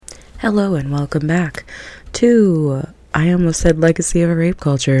Hello and welcome back to I Almost Said Legacy of a Rape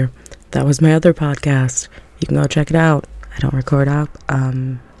Culture. That was my other podcast. You can go check it out. I don't record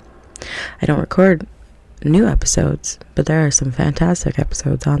new episodes, but there are some fantastic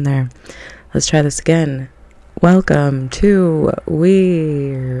episodes on there. Let's try this again. Welcome to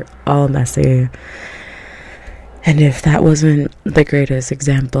We're All Messy. And if that wasn't the greatest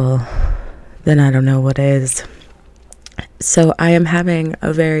example, then I don't know what is. So I am having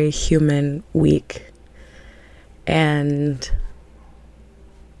a very human week, and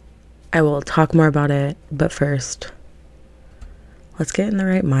I will talk more about it, but first, let's get in the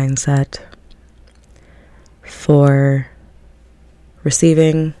right mindset for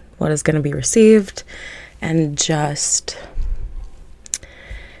receiving what is going to be received, and just,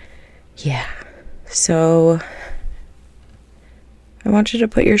 so I want you to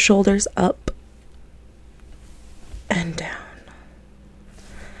put your shoulders up and down,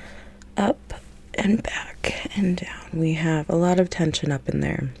 up and back and down. We have a lot of tension up in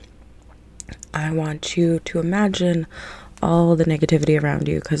there. I want you to imagine all the negativity around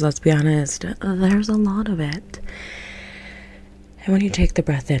you, because let's be honest, there's a lot of it. And when you take the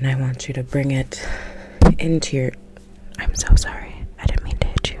breath in, I want you to bring it into your, I'm so sorry, I didn't mean to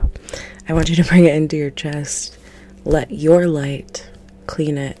hit you. I want you to bring it into your chest, let your light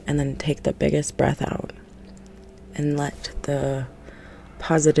clean it, and then take the biggest breath out. And let the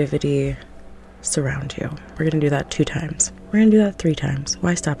positivity surround you. We're going to do that 2 times. We're going to do that 3 times.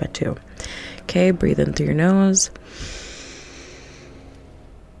 Why stop at 2? Okay, breathe in through your nose.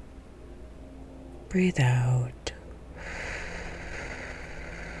 Breathe out.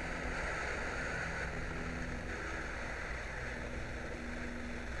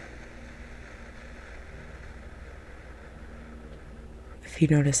 If you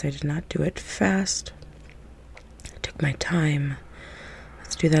notice, I did not do it fast. My time.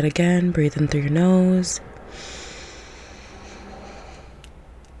 Let's do that again. Breathe in through your nose.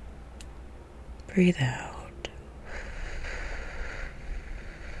 Breathe out.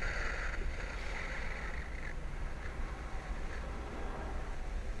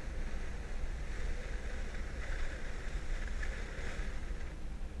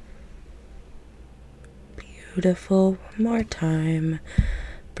 Beautiful. One more time.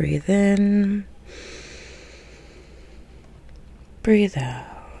 Breathe in. Breathe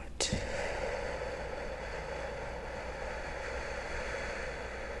out.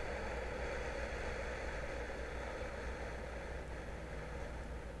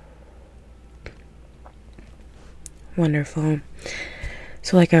 Wonderful.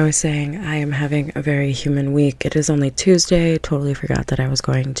 So like I was saying, I am having a very human week. It is only Tuesday. Totally forgot that I was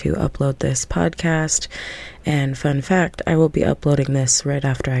going to upload this podcast. And fun fact, I will be uploading this right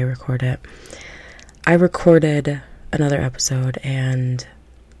after I record it. I recorded another episode and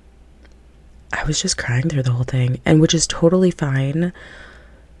I was just crying through the whole thing, and which is totally fine,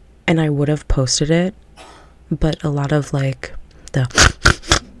 and I would have posted it, but a lot of like the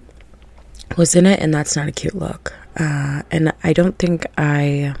was in it, and that's not a cute look, and I don't think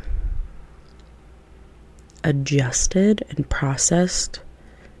I adjusted and processed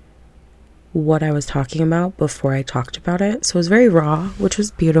what I was talking about before I talked about it. So it was very raw, which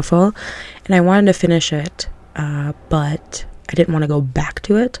was beautiful, and I wanted to finish it, but I didn't want to go back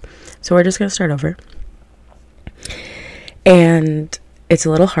to it, so we're just going to start over. And it's a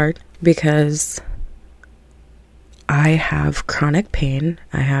little hard because I have chronic pain.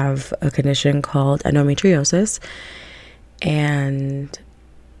 I have a condition called endometriosis, and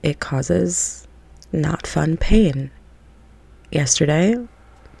it causes not fun pain. Yesterday,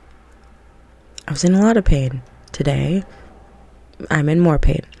 I was in a lot of pain. Today, I'm in more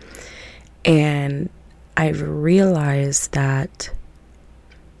pain. And I've realized that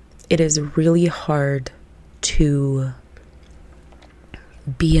it is really hard to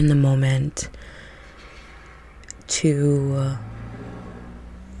be in the moment, I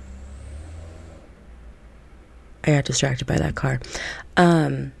got distracted by that car.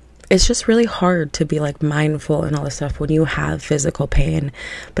 It's just really hard to be like mindful and all this stuff when you have physical pain.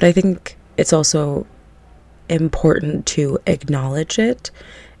 But I think it's also important to acknowledge it.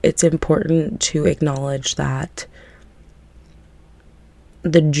 It's important to acknowledge that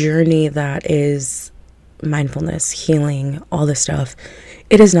the journey that is mindfulness, healing, all this stuff,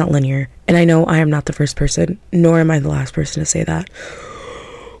 it is not linear. And I know I am not the first person, nor am I the last person to say that.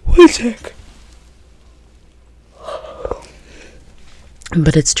 One sec.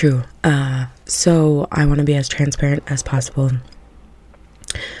 But it's true. So I want to be as transparent as possible.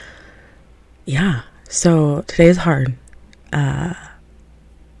 Yeah. So today is hard.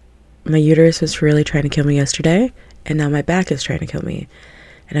 My uterus was really trying to kill me yesterday, and now my back is trying to kill me.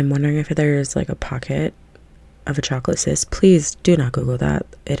 and I'm wondering if there's like a pocket of a chocolate cyst. Please do not Google that.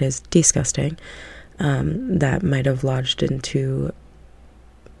 It is disgusting. That might have lodged into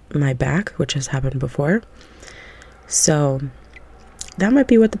my back, which has happened before. So that might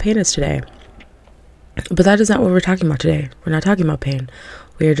be what the pain is today. But that is not what we're talking about today. We're not talking about pain.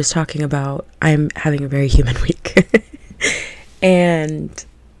 We are just talking about I'm having a very human week. And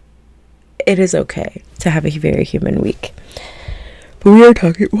it is okay to have a very human week. But we are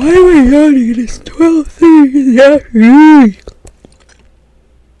talking, why am I yawning? It is 12:30 in the afternoon.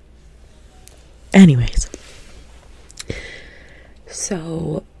 Anyways.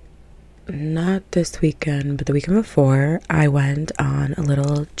 So, not this weekend, but the weekend before, I went on a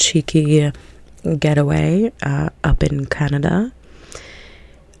little cheeky getaway up in Canada.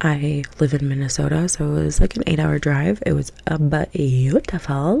 I live in Minnesota, so it was like an 8-hour drive. It was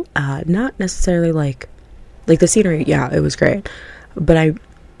beautiful. Not necessarily like the scenery, yeah, it was great. But I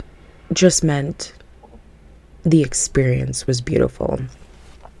just meant the experience was beautiful.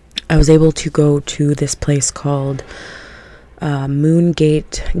 I was able to go to this place called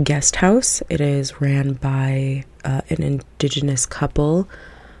Moongate Guest House. It is ran by an Indigenous couple.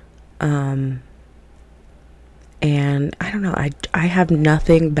 And I don't know, I have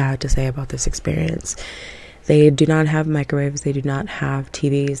nothing bad to say about this experience. They do not have microwaves, they do not have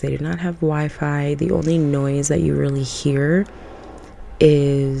TVs, they do not have Wi-Fi. The only noise that you really hear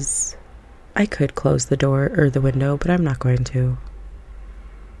is, I could close the door or the window, but I'm not going to.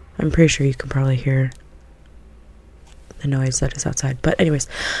 I'm pretty sure you can probably hear the noise that is outside. But anyways,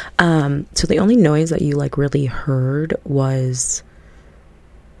 so the only noise that you like really heard was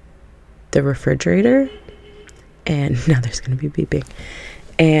the refrigerator. And now there's going to be beeping.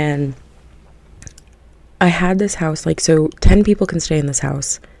 And I had this house, like, so 10 people can stay in this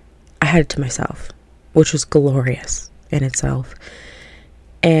house. I had it to myself, which was glorious in itself.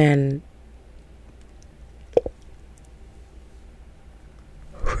 And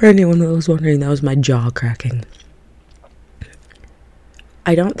for anyone that was wondering, that was my jaw cracking.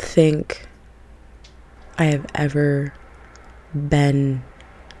 I don't think I have ever been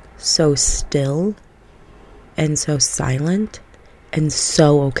so still and so silent and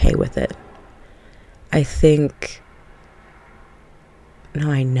so okay with it. I think, no,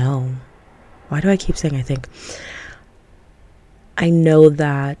 I know. Why do I keep saying I think? I know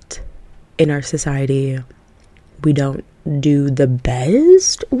that in our society, we don't do the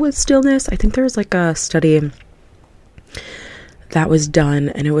best with stillness. I think there was like a study that was done,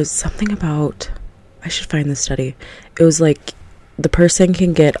 and it was something about, I should find the study. It was like the person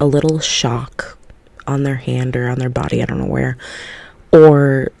can get a little shock on their hand or on their body, I don't know where,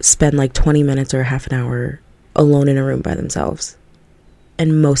 or spend like 20 minutes or half an hour alone in a room by themselves.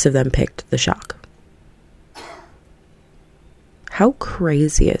 And most of them picked the shock. How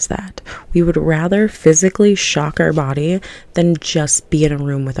crazy is that? We would rather physically shock our body than just be in a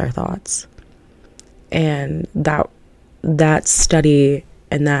room with our thoughts. And that study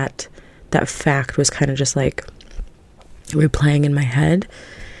and that fact was kind of just like replaying in my head.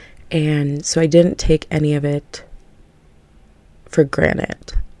 And so I didn't take any of it for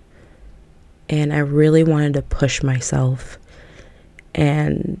granted. And I really wanted to push myself.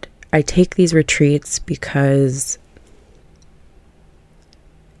 And I take these retreats because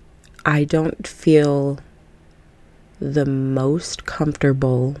I don't feel the most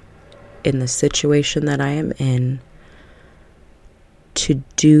comfortable in the situation that I am in to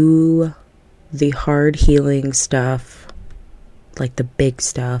do the hard healing stuff, like the big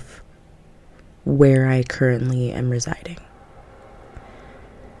stuff, where I currently am residing.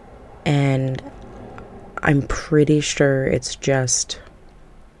 And I'm pretty sure it's just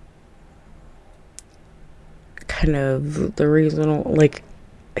kind of the reason, like,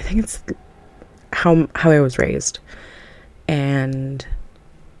 I think it's how I was raised. And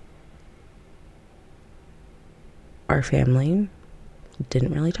our family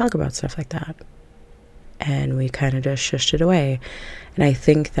didn't really talk about stuff like that. And we kind of just shushed it away. And I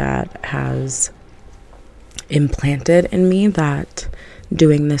think that has implanted in me that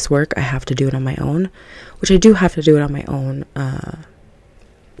doing this work, I have to do it on my own. Which I do have to do it on my own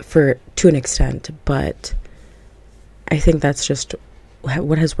to an extent. But I think that's just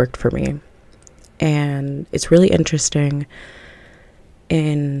what has worked for me. And it's really interesting.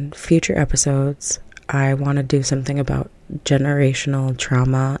 In future episodes, I want to do something about generational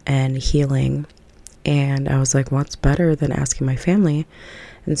trauma and healing. And I was like, what's better than asking my family?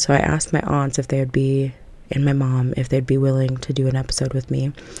 And so I asked my aunts if they would be, and my mom, if they'd be willing to do an episode with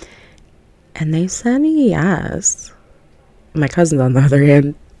me. And they said yes. My cousins, on the other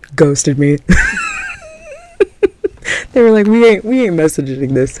hand, ghosted me. They were like, we ain't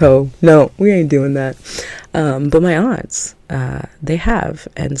messaging this hoe. No, we ain't doing that. But my aunts, they have.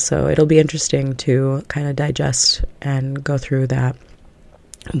 And so it'll be interesting to kind of digest and go through that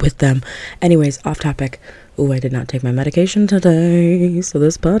with them. Anyways, off topic. Ooh, I did not take my medication today, so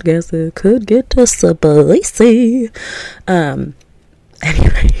this podcast, it could get to spicy. Anyways.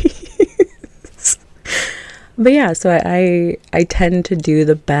 But yeah, so I tend to do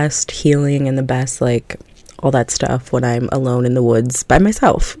the best healing and the best, like, all that stuff when I'm alone in the woods by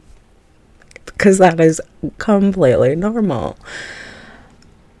myself. Because that is completely normal.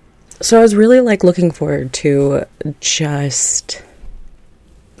 So I was really, like, looking forward to just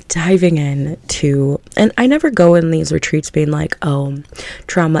diving into, and I never go in these retreats being like, oh,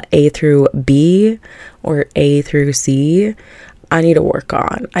 trauma A through B or A through C I need to work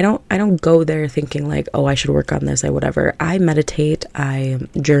on. I don't go there thinking like, oh, I should work on this, whatever. I meditate, I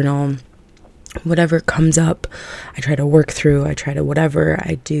journal, whatever comes up, I try to work through, I try to whatever.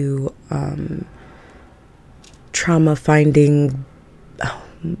 I do trauma finding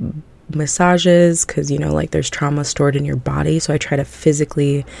massages, because like there's trauma stored in your body, so I try to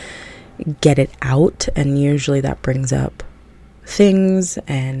physically get it out, and usually that brings up things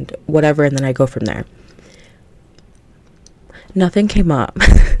and whatever, and then I go from there. Nothing came up.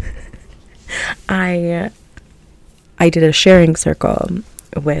 I did a sharing circle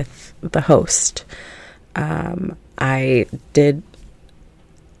with the host. I did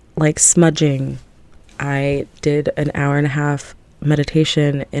like smudging. I did an hour and a half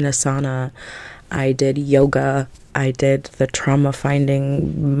meditation in a sauna. I did yoga. I did the trauma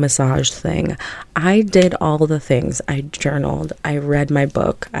finding massage thing. I did all the things. I journaled. I read my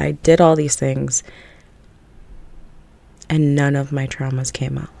book. I did all these things. And none of my traumas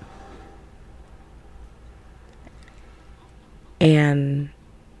came up. And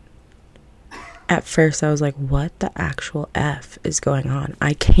at first I was like, what the actual F is going on?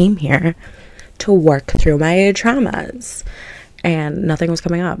 I came here to work through my traumas. And nothing was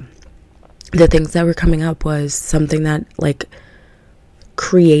coming up. The things that were coming up was something that, like,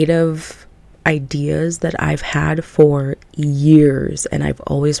 creative ideas that I've had for years, and I've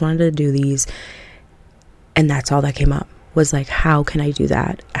always wanted to do these, and that's all that came up, was like, how can I do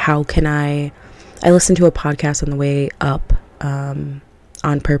that? How can I listened to a podcast on the way up, On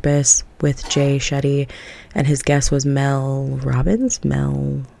Purpose, with Jay Shetty, and his guest was Mel Robbins.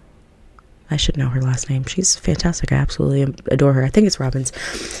 I should know her last name. She's fantastic. I absolutely adore her. I think it's Robbins.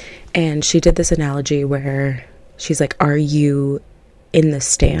 And she did this analogy where she's like, are you in the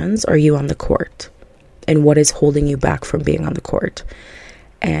stands? Or are you on the court? And what is holding you back from being on the court?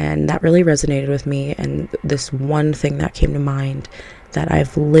 And that really resonated with me. And this one thing that came to mind, that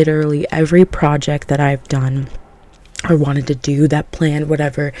I've literally, every project that I've done or wanted to do, that plan,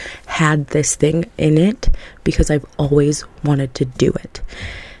 whatever, had this thing in it, because I've always wanted to do it.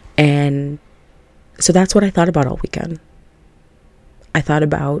 And so that's what I thought about all weekend. I thought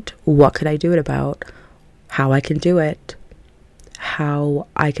about, what could I do it about? How I can do it. How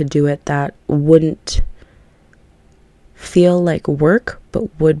I could do it that wouldn't feel like work,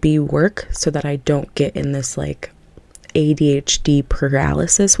 but would be work, so that I don't get in this like ADHD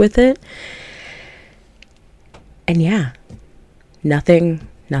paralysis with it. And yeah, nothing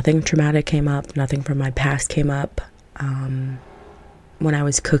traumatic came up. Nothing from my past came up. When I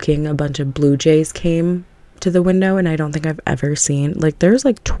was cooking, a bunch of blue jays came to the window, and I don't think I've ever seen, like, there's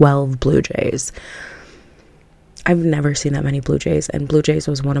like 12 blue jays. I've never seen that many blue jays, and blue jays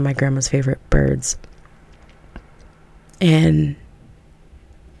was one of my grandma's favorite birds. And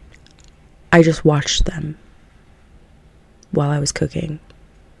I just watched them while I was cooking.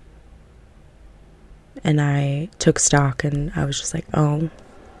 And I took stock, and I was just like, oh,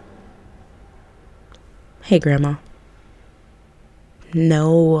 hey, Grandma.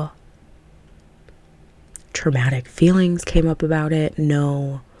 No traumatic feelings came up about it.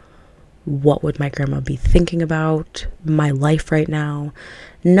 No, what would my grandma be thinking about my life right now?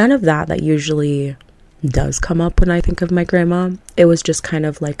 None of that usually does come up when I think of my grandma. It was just kind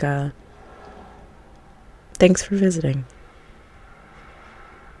of like a, thanks for visiting.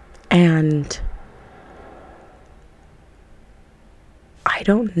 And I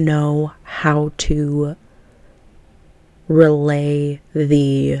don't know how to relay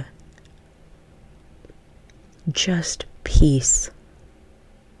the just peace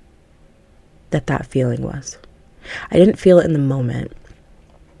that feeling was. I didn't feel it in the moment,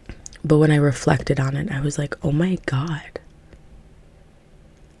 but when I reflected on it, I was like, oh my God,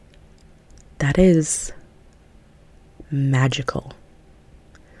 that is magical.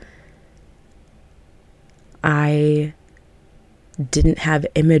 I didn't have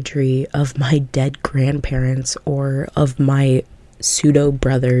imagery of my dead grandparents or of my pseudo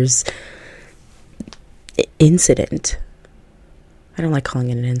brother's incident. I don't like calling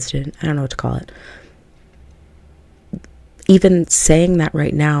it an incident. I don't know what to call it. Even saying that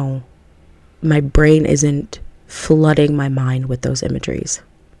right now, my brain isn't flooding my mind with those imageries.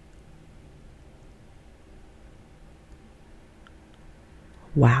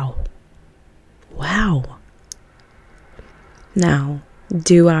 Wow. Now,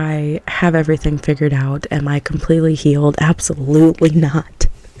 do I have everything figured out? Am I completely healed? Absolutely not.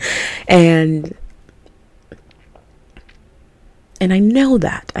 And I know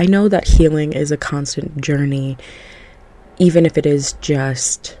that. I know that healing is a constant journey, even if it is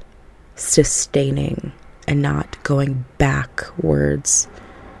just sustaining and not going backwards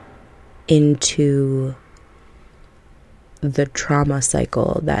into the trauma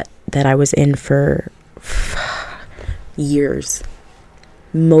cycle that I was in for years,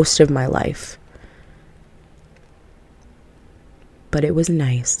 most of my life. But it was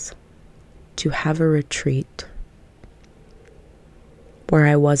nice to have a retreat where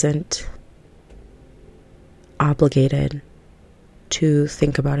I wasn't obligated to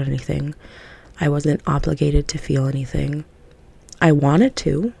think about anything. I wasn't obligated to feel anything. I wanted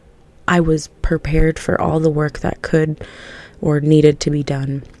to. I was prepared for all the work that could or needed to be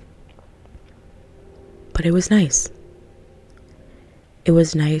done. But it was nice. It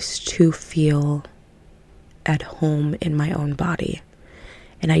was nice to feel at home in my own body.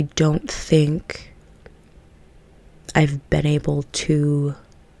 And I don't think I've been able to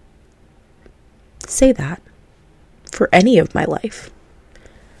say that for any of my life.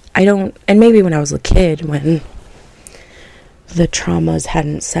 And maybe when I was a kid, when the traumas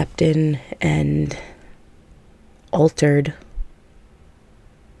hadn't seeped in and altered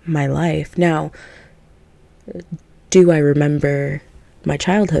my life. Now, do I remember my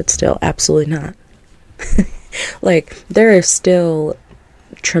childhood still? Absolutely not. Like, there are still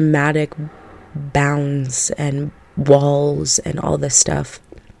traumatic bounds and walls and all this stuff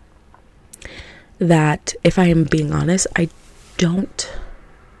that, if I am being honest, I don't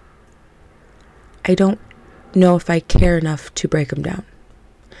know if I care enough to break them down.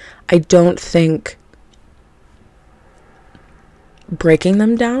 I don't think breaking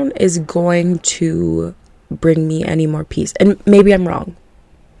them down is going to bring me any more peace. And maybe I'm wrong.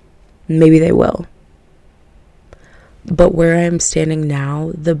 Maybe they will. But where I'm standing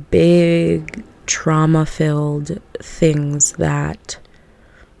now, the big trauma-filled things that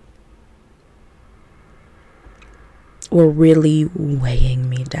were really weighing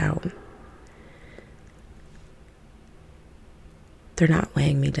me down, they're not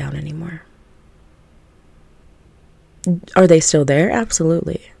weighing me down anymore. Are they still there?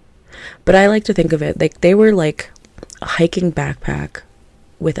 Absolutely. But I like to think of it like they were like a hiking backpack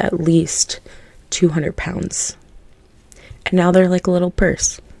with at least 200 pounds. And now they're like a little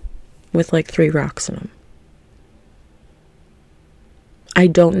purse with like 3 rocks in them. I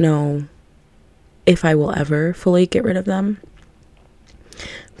don't know if I will ever fully get rid of them,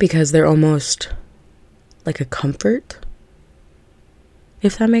 because they're almost like a comfort,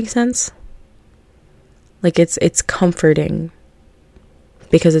 if that makes sense. Like it's comforting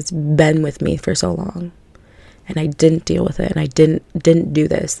because it's been with me for so long, and I didn't deal with it, and I didn't do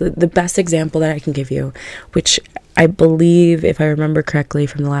this. The best example that I can give you, which I believe, if I remember correctly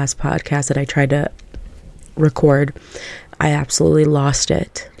from the last podcast that I tried to record, I absolutely lost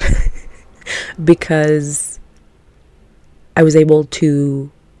it because I was able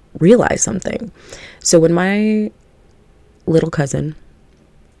to realize something. So when my little cousin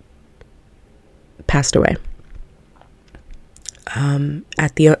passed away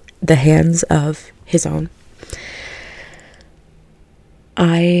at the hands of his own,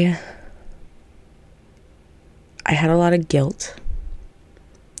 I had a lot of guilt.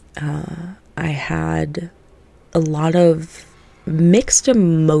 I had a lot of mixed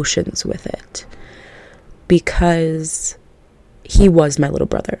emotions with it, because he was my little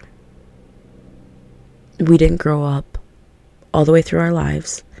brother. We didn't grow up all the way through our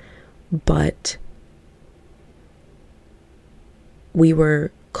lives, but we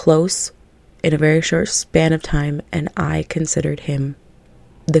were close in a very short span of time, and I considered him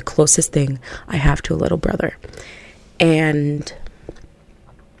the closest thing I have to a little brother. And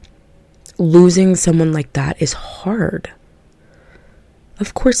losing someone like that is hard.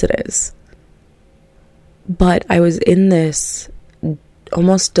 Of course it is. But I was in this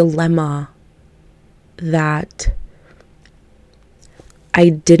almost dilemma that I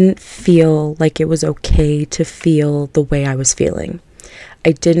didn't feel like it was okay to feel the way I was feeling.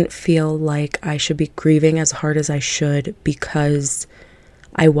 I didn't feel like I should be grieving as hard as I should because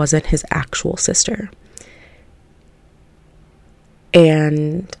I wasn't his actual sister.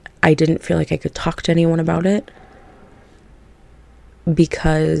 And I didn't feel like I could talk to anyone about it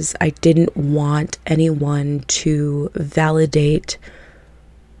because I didn't want anyone to validate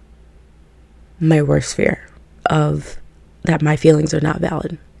my worst fear of that my feelings are not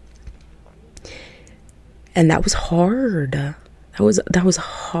valid. And that was hard. That was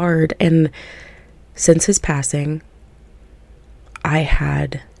hard. And since his passing, I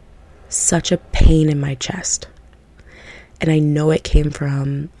had such a pain in my chest. And I know it came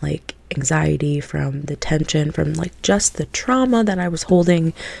from like anxiety, from the tension, from like just the trauma that I was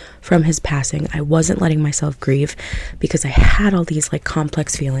holding from his passing. I wasn't letting myself grieve because I had all these like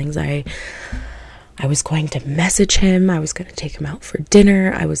complex feelings. I was going to message him. I was going to take him out for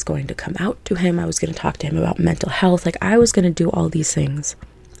dinner. I was going to come out to him. I was going to talk to him about mental health. Like I was going to do all these things.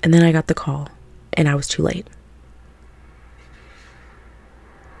 And then I got the call and I was too late.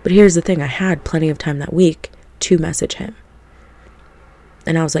 But here's the thing. I had plenty of time that week to message him.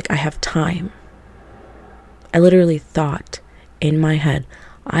 And I was like, I have time. I literally thought in my head,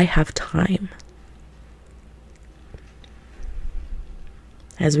 I have time.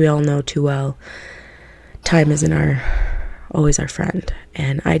 As we all know too well, time isn't always our friend.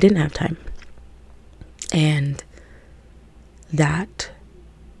 And I didn't have time. And that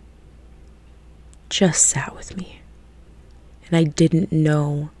just sat with me. And I didn't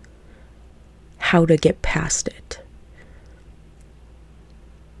know how to get past it.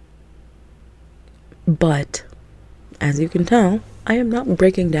 But, as you can tell, I am not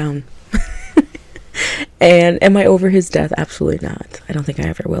breaking down. And am I over his death? Absolutely not. I don't think I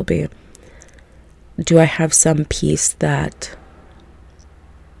ever will be. Do I have some peace that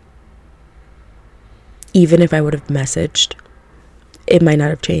even if I would have messaged, it might not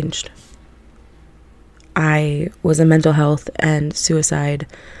have changed? I was a mental health and suicide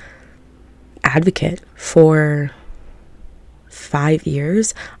advocate for 5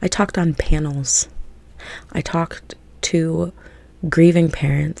 years. I talked on panels. I talked to grieving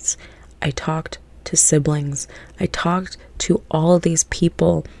parents. I talked to siblings. I talked to all of these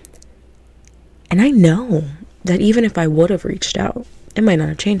people. And I know that even if I would have reached out, it might not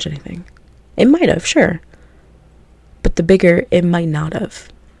have changed anything. It might have, sure. But the bigger, it might not have.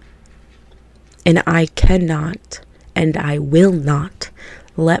 And I cannot and I will not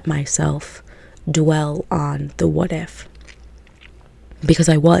let myself dwell on the what if. Because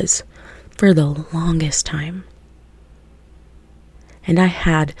I was for the longest time. And I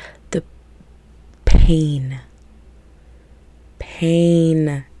had the pain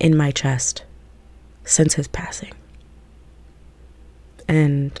in my chest since his passing.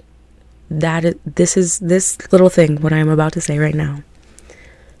 And this little thing, what I'm about to say right now,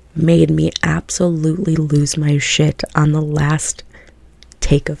 made me absolutely lose my shit on the last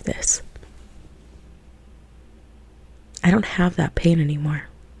take of this. I don't have that pain anymore.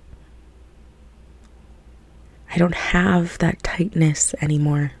 I don't have that tightness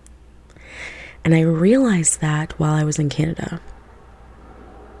anymore. And I realized that while I was in Canada.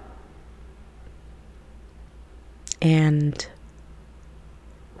 And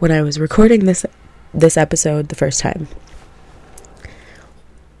when I was recording this episode the first time,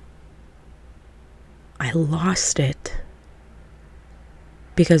 I lost it.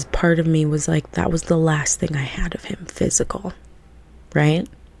 Because part of me was like, that was the last thing I had of him, physical. Right?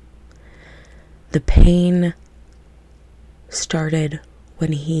 The pain started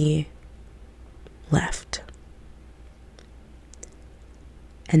when he left.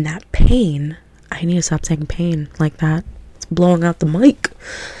 And that pain, I need to stop saying pain like that. It's blowing out the mic.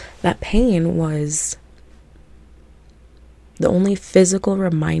 That pain was the only physical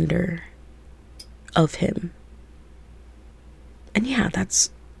reminder of him. And yeah,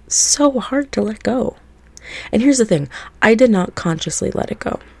 that's so hard to let go. And here's the thing, I did not consciously let it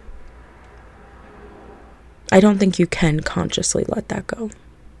go. I don't think you can consciously let that go.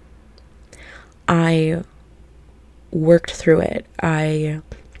 I worked through it. I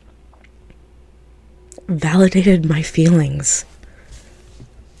validated my feelings.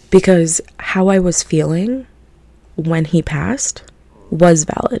 Because how I was feeling when he passed was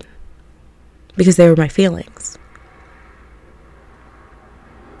valid. Because they were my feelings.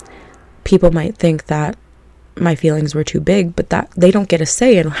 People might think that my feelings were too big, but that they don't get a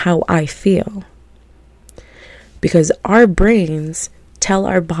say in how I feel. Because our brains tell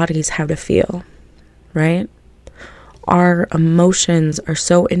our bodies how to feel, right? Our emotions are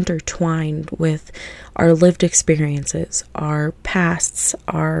so intertwined with our lived experiences, our pasts,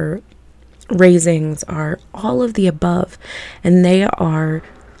 our raisings, are all of the above, and they are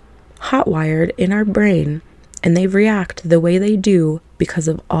hot-wired in our brain, and they react the way they do because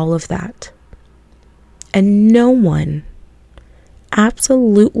of all of that. And no one,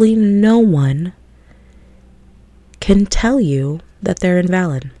 absolutely no one, can tell you that they're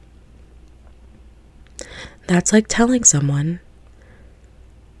invalid. That's like telling someone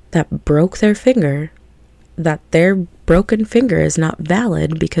that broke their finger that their broken finger is not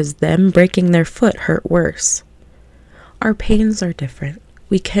valid because them breaking their foot hurt worse. Our pains are different.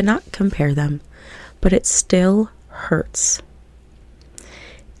 We cannot compare them, but it still hurts.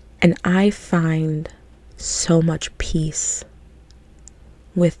 And I find so much peace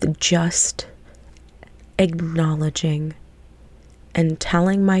with just acknowledging and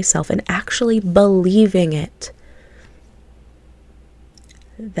telling myself and actually believing it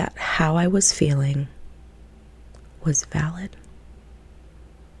that how I was feeling was valid.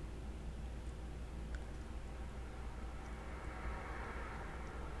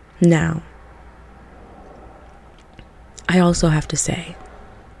 Now, I also have to say,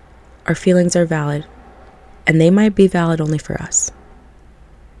 our feelings are valid, and they might be valid only for us.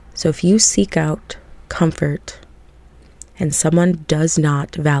 So if you seek out comfort and someone does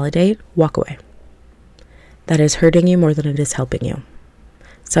not validate, walk away. That is hurting you more than it is helping you.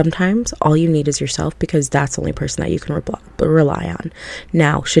 Sometimes all you need is yourself, because that's the only person that you can rely on.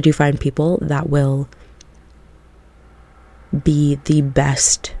 Now, should you find people that will be the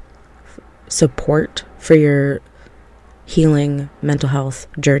best support for your healing mental health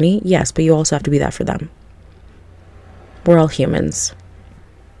journey? Yes, but you also have to be that for them. We're all humans.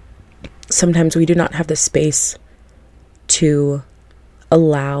 Sometimes we do not have the space to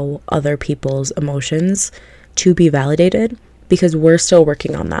allow other people's emotions to be validated because we're still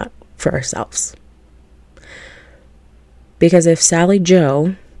working on that for ourselves. Because if Sally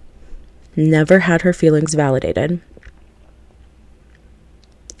Joe never had her feelings validated,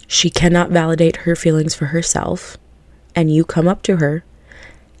 she cannot validate her feelings for herself, and you come up to her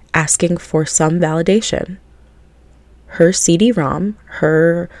asking for some validation, her CD-ROM,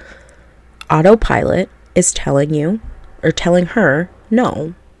 her autopilot is telling you, or telling her,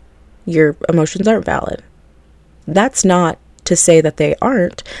 no, your emotions aren't valid. That's not to say that they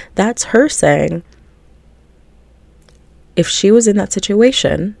aren't. That's her saying, if she was in that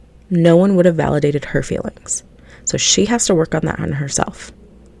situation, no one would have validated her feelings. So she has to work on that on herself.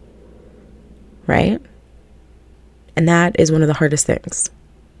 Right? And that is one of the hardest things.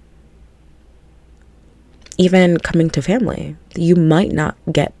 Even coming to family, you might not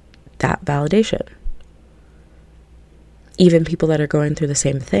get that validation. Even people that are going through the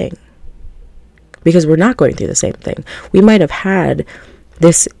same thing. Because we're not going through the same thing. We might have had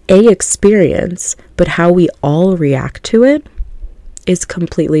this experience, but how we all react to it is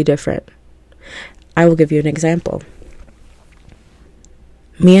completely different. I will give you an example.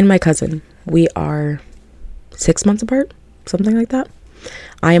 Me and my cousin, we are 6 months apart, something like that.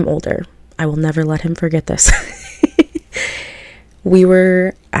 I am older. I will never let him forget this. We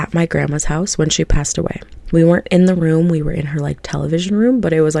were at my grandma's house when she passed away. We weren't in the room. We were in her television room,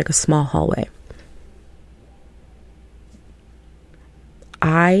 but it was a small hallway.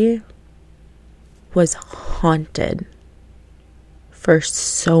 I was haunted for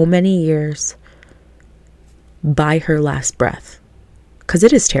so many years by her last breath. Because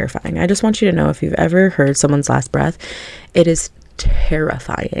it is terrifying. I just want you to know, if you've ever heard someone's last breath, it is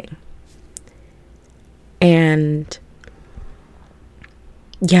terrifying. And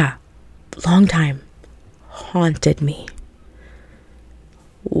yeah, long time. Haunted me.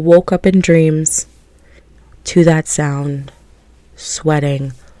 Woke up in dreams to that sound.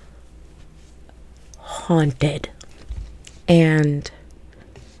 Sweating. Haunted. And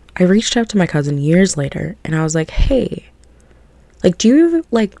I reached out to my cousin years later, and I was like, hey, do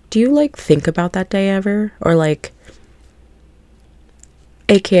you think about that day ever? Or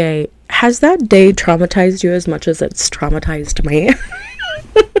AKA, has that day traumatized you as much as it's traumatized me?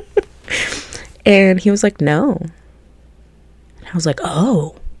 And he was like, no. And I was like,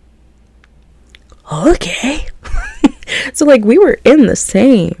 oh, okay. So we were in the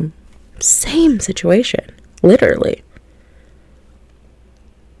same situation, literally.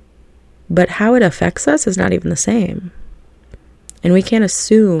 But how it affects us is not even the same. And we can't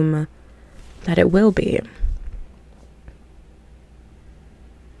assume that it will be.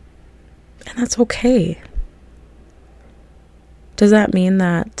 And that's okay. Does that mean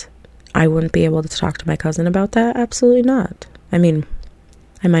that I wouldn't be able to talk to my cousin about that? Absolutely not. I mean,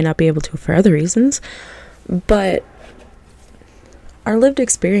 I might not be able to for other reasons, but our lived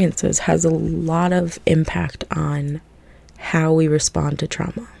experiences has a lot of impact on how we respond to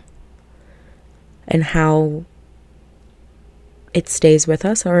trauma. and how it stays with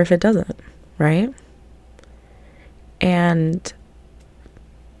us or if it doesn't, right? And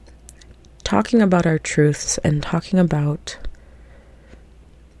talking about our truths and talking about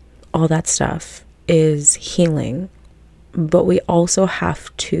all that stuff is healing, but we also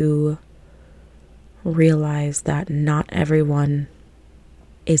have to realize that not everyone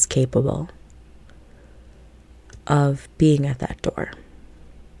is capable of being at that door.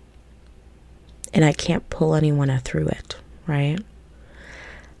 And I can't pull anyone through it, right?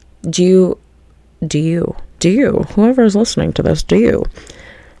 Do you, whoever's listening to this, do you?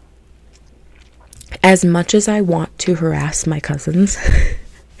 As much as I want to harass my cousins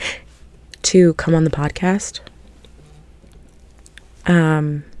to come on the podcast,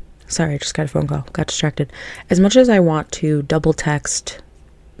 sorry, I just got a phone call, got distracted. As much as I want to double text,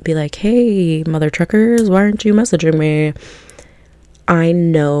 be like, hey, mother truckers, why aren't you messaging me? I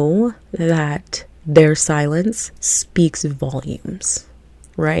know that their silence speaks volumes,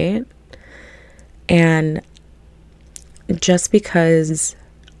 right? And just because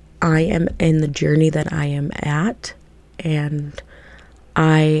I am in the journey that I am at, and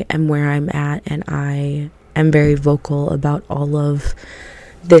I am where I'm at, and I am very vocal about all of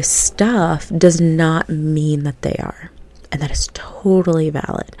this stuff, does not mean that they are. And that is totally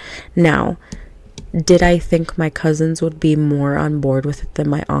valid. Now, did I think my cousins would be more on board with it than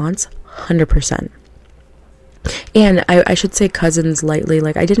my aunts? 100%. And I should say cousins lightly.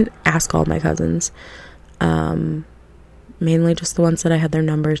 Like, I didn't ask all my cousins. Mainly just the ones that I had their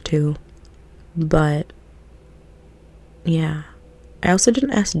numbers to. But, yeah. I also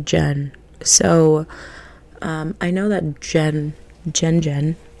didn't ask Jen. So, I know that Jen,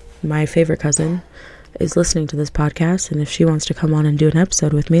 my favorite cousin, is listening to this podcast. And if she wants to come on and do an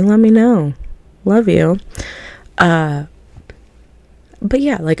episode with me, let me know. Love you. But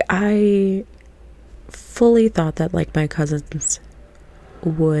yeah, like, I fully thought that, like, my cousins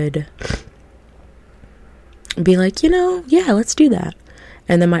would be like, yeah, let's do that.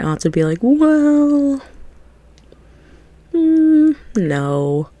 And then my aunts would be like, well,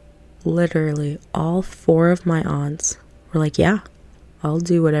 no. Literally, all 4 of my aunts were like, yeah, I'll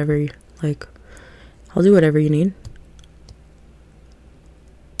do whatever you need.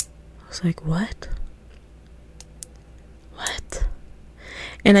 I was like, what?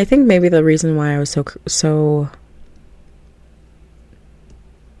 And I think maybe the reason why I was so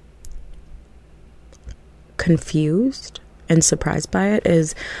confused and surprised by it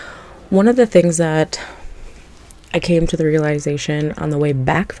is one of the things that I came to the realization on the way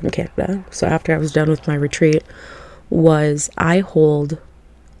back from Canada, so after I was done with my retreat, was I hold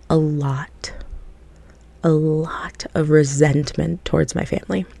a lot of resentment towards my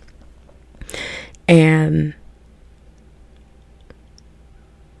family. And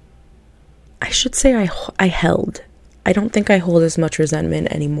I should say I held. I don't think I hold as much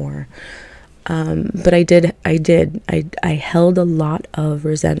resentment anymore. But I did. I held a lot of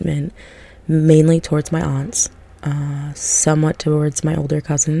resentment, mainly towards my aunts, somewhat towards my older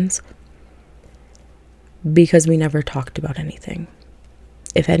cousins, because we never talked about anything.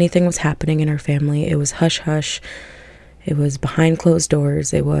 If anything was happening in our family, it was hush hush. It was behind closed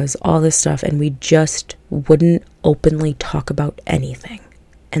doors. It was all this stuff, and we just wouldn't openly talk about anything.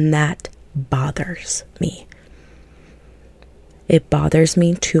 And that bothers me. It bothers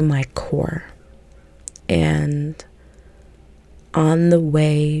me to my core. And on the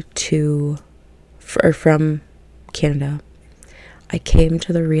way from Canada, I came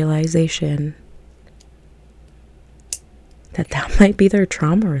to the realization that might be their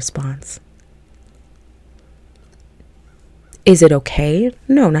trauma response. Is it okay?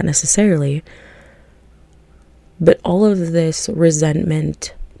 No, not necessarily. But all of this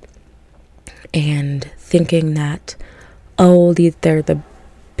resentment and thinking that, they're the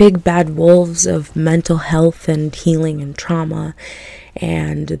big bad wolves of mental health and healing and trauma,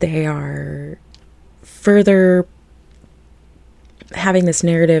 and they are further having this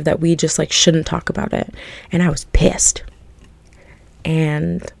narrative that we just shouldn't talk about it. And I was pissed.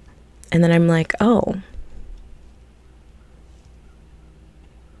 And then I'm like,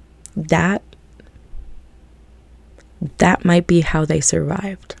 that might be how they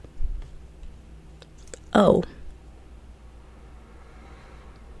survived.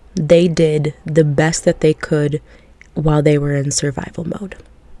 They did the best that they could while they were in survival mode,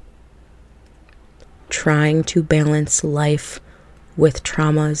 trying to balance life with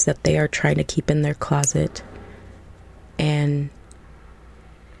traumas that they are trying to keep in their closet, and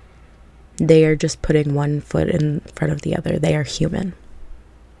they are just putting one foot in front of the other. They are human.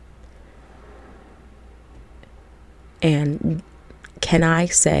 And can I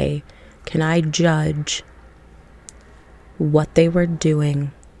say Can I judge what they were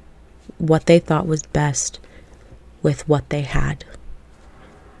doing, what they thought was best with what they had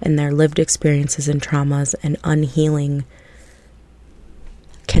and their lived experiences and traumas and unhealing?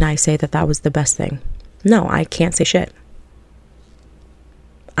 Can I say that that was the best thing? No, I can't say shit.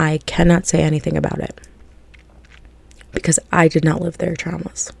 I cannot say anything about it because I did not live their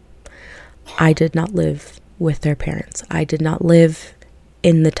traumas. I did not live with their parents. I did not live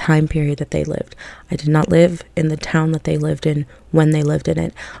in the time period that they lived. I did not live in the town that they lived in when they lived in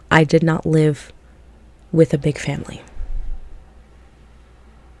it. I did not live with a big family.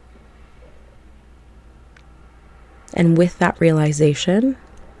 And with that realization,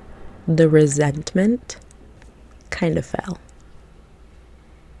 the resentment kind of fell.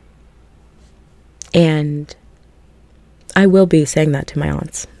 And I will be saying that to my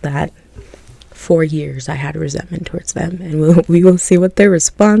aunts, that for years I had resentment towards them, and we will see what their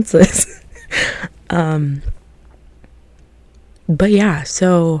response is. But yeah,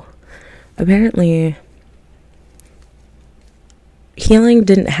 so apparently healing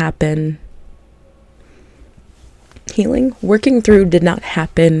didn't happen. Working through did not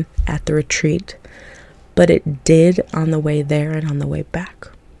happen at the retreat, but it did on the way there and on the way back,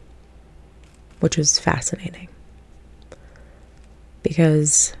 which was fascinating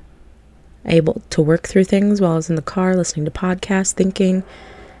because able to work through things while I was in the car listening to podcasts, thinking,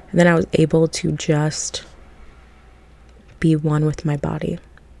 and then I was able to just be one with my body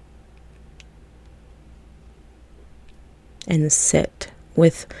and sit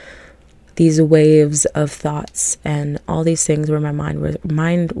with these waves of thoughts and all these things where my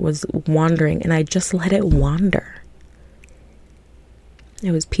mind was wandering, and I just let it wander.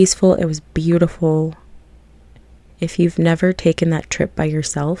 It was peaceful. It was beautiful. If you've never taken that trip by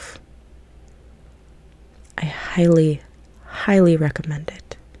yourself, I highly, highly recommend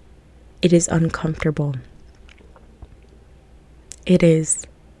it. It is uncomfortable. It is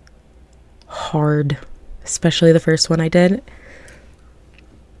hard, especially the first one I did.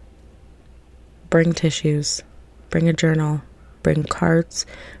 Bring tissues, bring a journal, bring cards,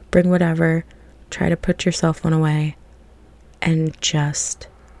 bring whatever. Try to put your cell phone away and just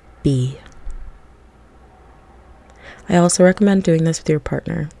be. I also recommend doing this with your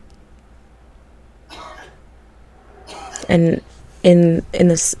partner. And in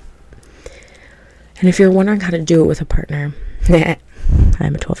this, and if you're wondering how to do it with a partner,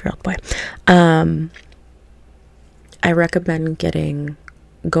 I'm a 12-year-old boy. I recommend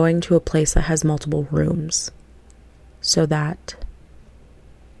going to a place that has multiple rooms so that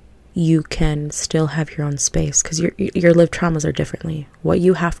you can still have your own space, because your lived traumas are differently. What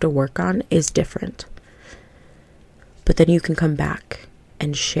you have to work on is different. But then you can come back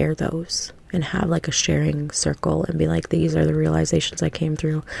and share those and have like a sharing circle and be like, these are the realizations I came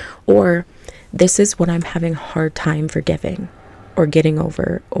through, or this is what I'm having a hard time forgiving or getting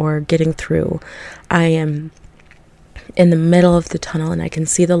over or getting through. I am in the middle of the tunnel and I can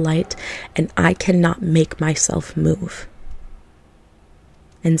see the light and I cannot make myself move.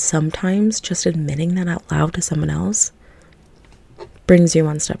 And sometimes just admitting that out loud to someone else brings you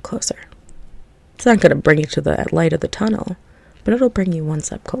one step closer. It's not going to bring you to the light of the tunnel, but it'll bring you one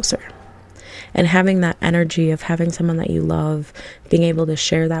step closer. And having that energy of having someone that you love, being able to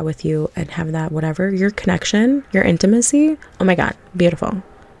share that with you and have that whatever, your connection, your intimacy, oh my God, beautiful.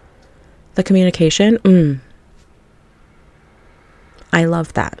 The communication, I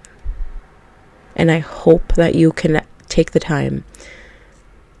love that. And I hope that you can take the time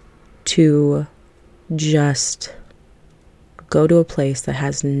to just go to a place that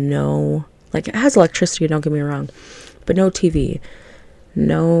has it has electricity, don't get me wrong, but no TV,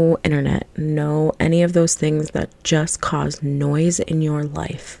 no internet, no any of those things that just cause noise in your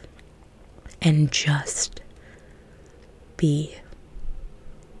life, and just be.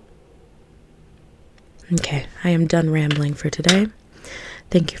 Okay, I am done rambling for today.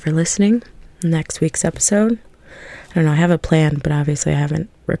 Thank you for listening. Next week's episode, I don't know, I have a plan, but obviously I haven't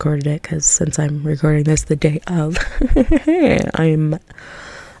recorded it because since I'm recording this the day of, I'm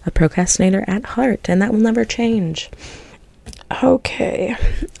a procrastinator at heart, and that will never change. Okay,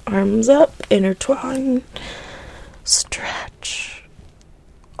 arms up, intertwine, stretch.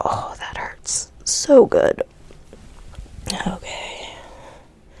 Oh, that hurts so good. Okay,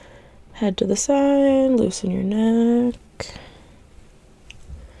 head to the side, loosen your neck.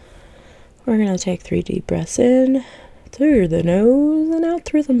 We're going to take 3 deep breaths in through the nose and out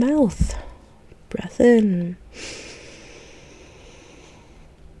through the mouth. Breath in.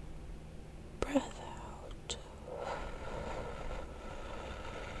 Breath out.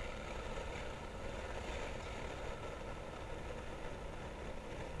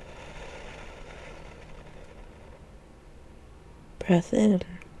 Breath in.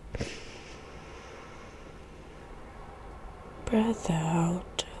 Breath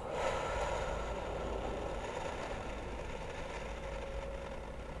out.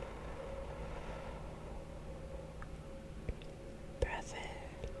 Breath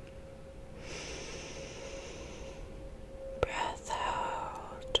in. Breath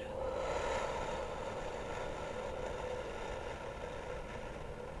out.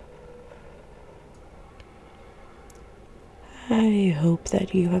 I hope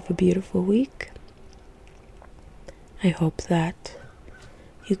that you have a beautiful week. I hope that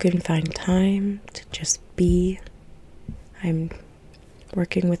you can find time to just be. I'm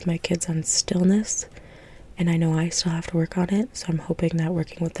working with my kids on stillness, and I know I still have to work on it, so I'm hoping that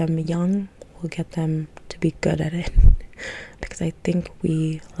working with them young will get them to be good at it, because I think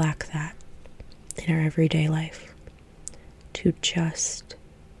we lack that in our everyday life, to just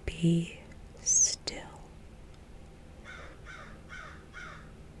be still.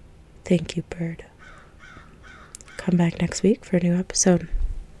 Thank you, bird. Come back next week for a new episode.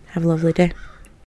 Have a lovely day.